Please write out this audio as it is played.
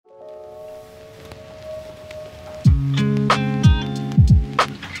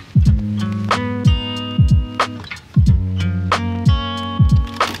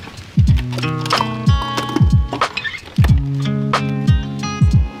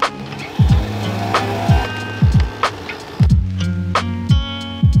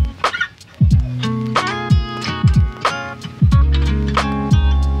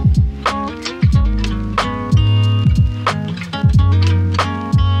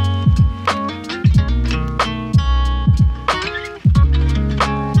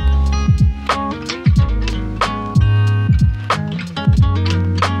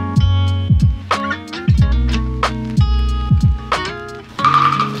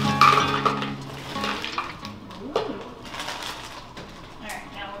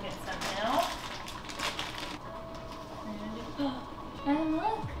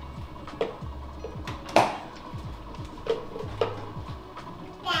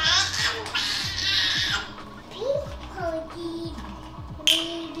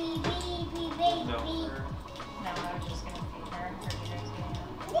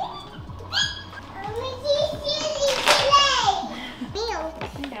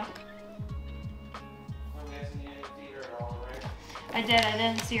I did. I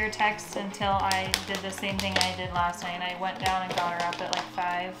didn't see her text until I did the same thing I did last night. I went down and got her up at like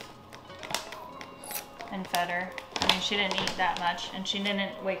 5 and fed her. I mean, she didn't eat that much and she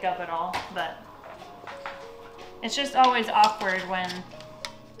didn't wake up at all, but it's just always awkward when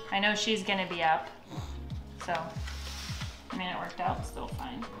I know she's gonna be up. So, I mean, it worked out still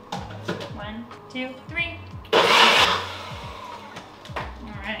fine. 1, 2, 3. All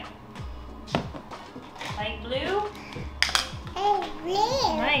right. Light blue? Blue.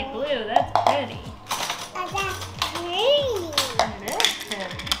 Light blue, that's pretty. That's pretty. It is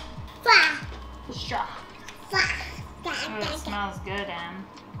pretty. Straw. Oh, it smells good, Em.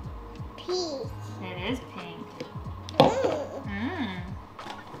 Pink. It is pink. Mm.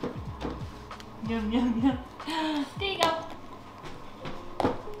 Yum, yum, yum. There you go.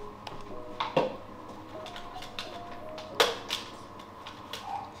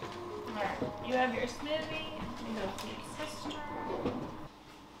 Alright, you have your smoothie. You go to your sister.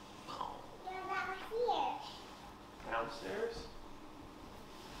 They're out here. Downstairs?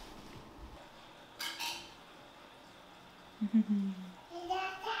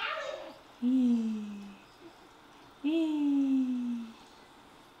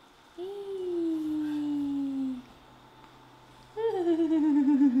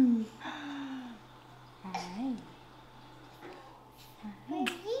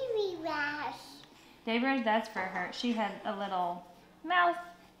 David, that's for her. She had a little mouth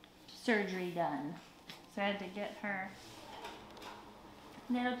surgery done. So I had to get her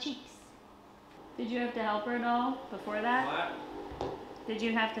little cheeks. Did you have to help her at all before that? What? Did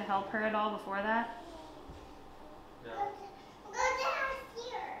you have to help her at all before that? No. Go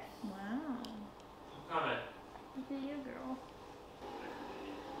downstairs. Wow. I'm coming. Look at you, girl.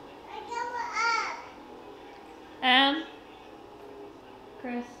 I go up.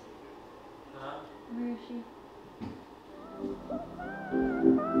 Chris, Huh? where is she?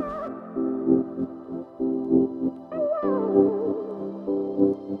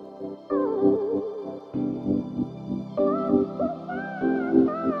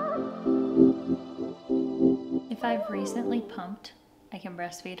 If I've recently pumped, I can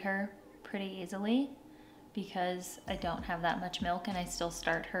breastfeed her pretty easily because I don't have that much milk and I still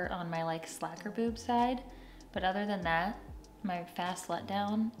start her on my like slacker boob side. But other than that, my fast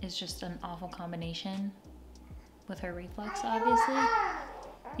letdown is just an awful combination with her reflux, obviously.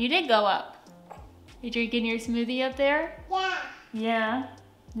 You did go up. You drinking your smoothie up there? Yeah. Yeah.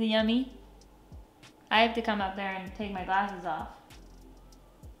 The yummy? I have to come up there and take my glasses off.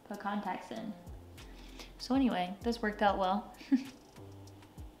 Put contacts in. So anyway, this worked out well.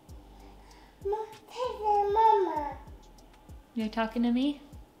 Mama. You're talking to me?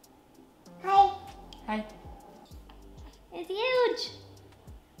 Hi. Hi. It's huge!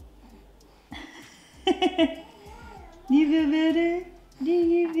 You feel better? Do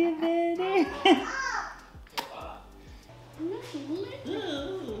you feel better?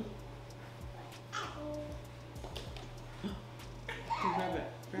 Grab it.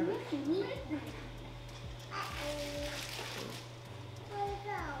 Grab it.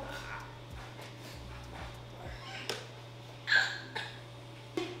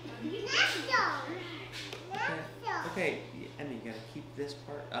 Okay, Emmy, you gotta keep this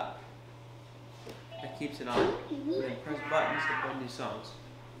part up. That keeps it on. And then press buttons to play new songs.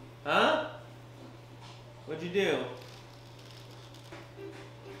 Huh? What'd you do?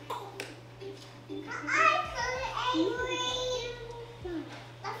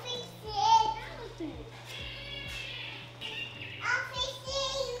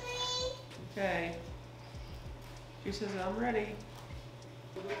 Okay. She says I'm ready.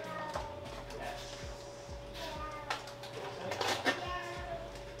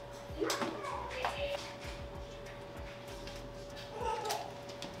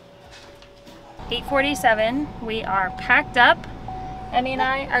 8:47, we are packed up. Emmy and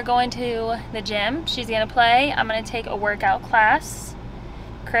I are going to the gym. She's gonna play. I'm gonna take a workout class.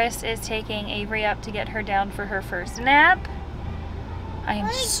 Chris is taking Avery up to get her down for her first nap. I am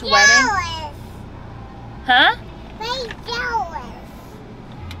sweating. Huh?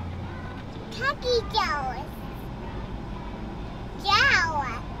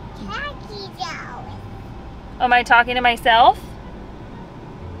 Am I talking to myself?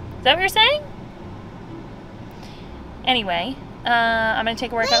 Is that what you're saying? Anyway, I'm gonna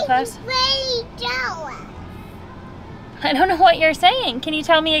take a workout class. I don't know what you're saying. Can you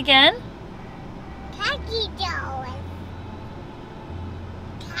tell me again?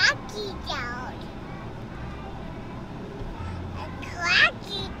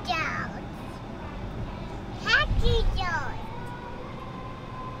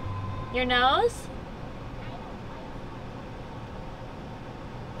 Your nose?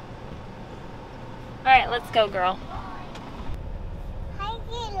 Alright, let's go, girl. I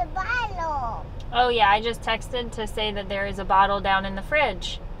see the bottle. Oh yeah, I just texted to say that there is a bottle down in the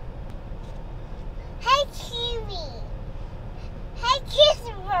fridge. Hey, Kiwi. Hey,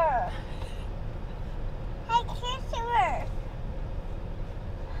 Christopher. Hey, Christopher.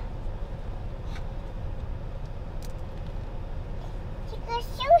 Take your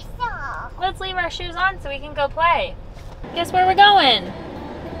shoes off. Let's leave our shoes on so we can go play. Guess where we're going?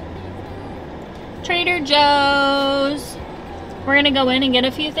 Trader Joe's. We're gonna go in and get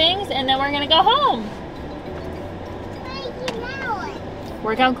a few things and then we're gonna go home.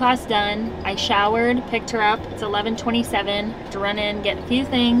 Workout class done. I showered, picked her up. It's 11:27. To run in, get a few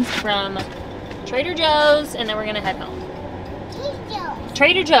things from Trader Joe's, and then we're gonna head home.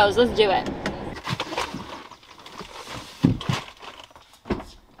 Trader Joe's, let's do it.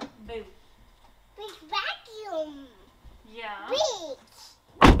 Boo. Big vacuum. Yeah. Big.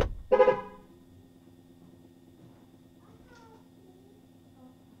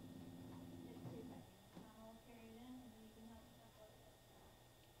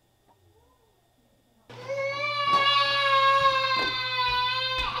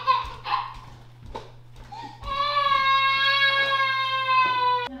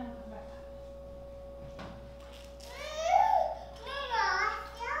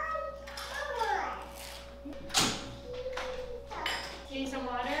 Need some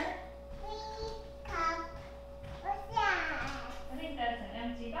water? What's that? I think that's an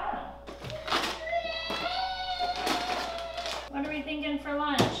empty bottle. What are we thinking for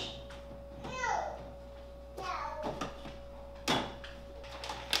lunch?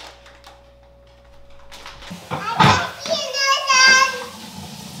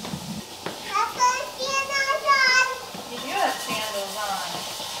 You do have sandals on.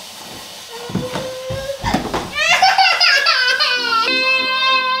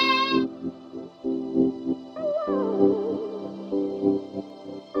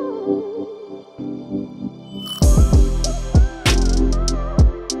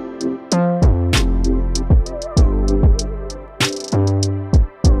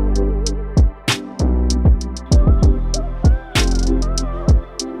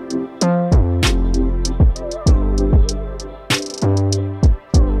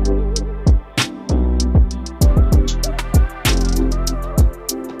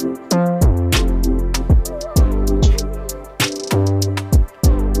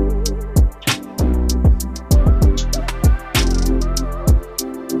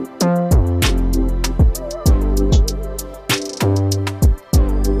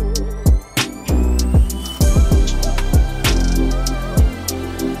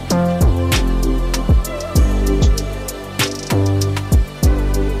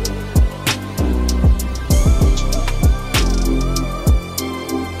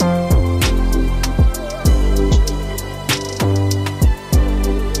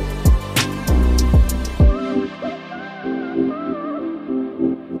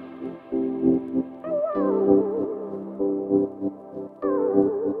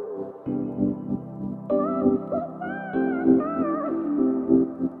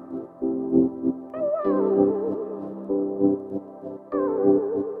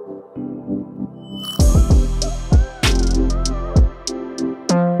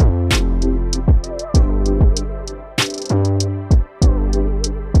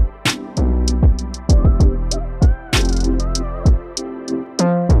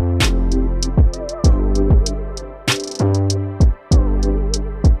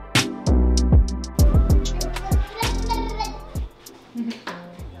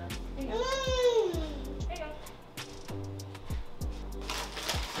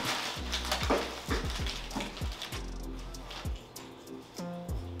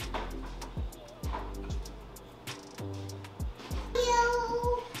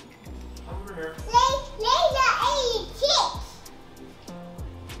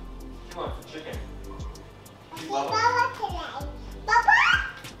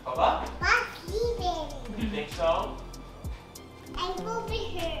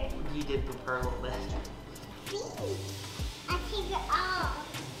 You did prepare a little bit. I take it off.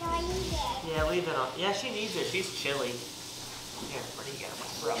 So I need it. Yeah, leave it on. Yeah, she needs it. She's chilly. Here, where do you get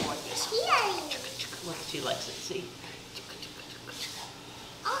her? Rub like this. Look, she likes it. See?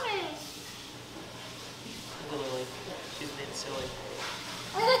 Orange. Literally, she's being silly.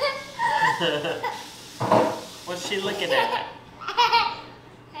 What's she looking at?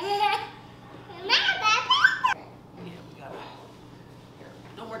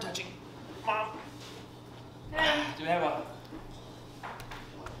 No more touching. Mom. Do we have a...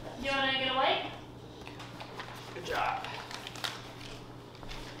 You want to get a wipe? Good job.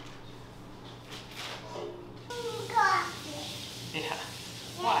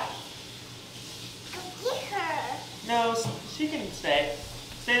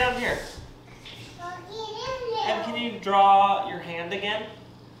 Stay down here. I'll get in there. And can you draw your hand again?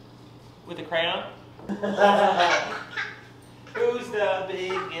 With a crayon? Who's the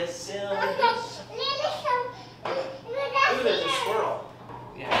biggest silliest? Ooh, there's a squirrel.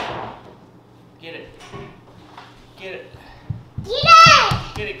 Yeah. Get it. Get it. Get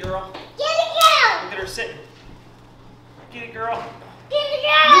it! Get it, girl. Get it, girl! Look at her sitting. Get it, girl. Get it,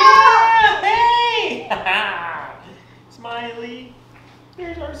 girl! Yeah! Hey! Smiley.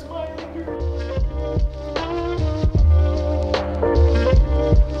 Here's our smiley girl.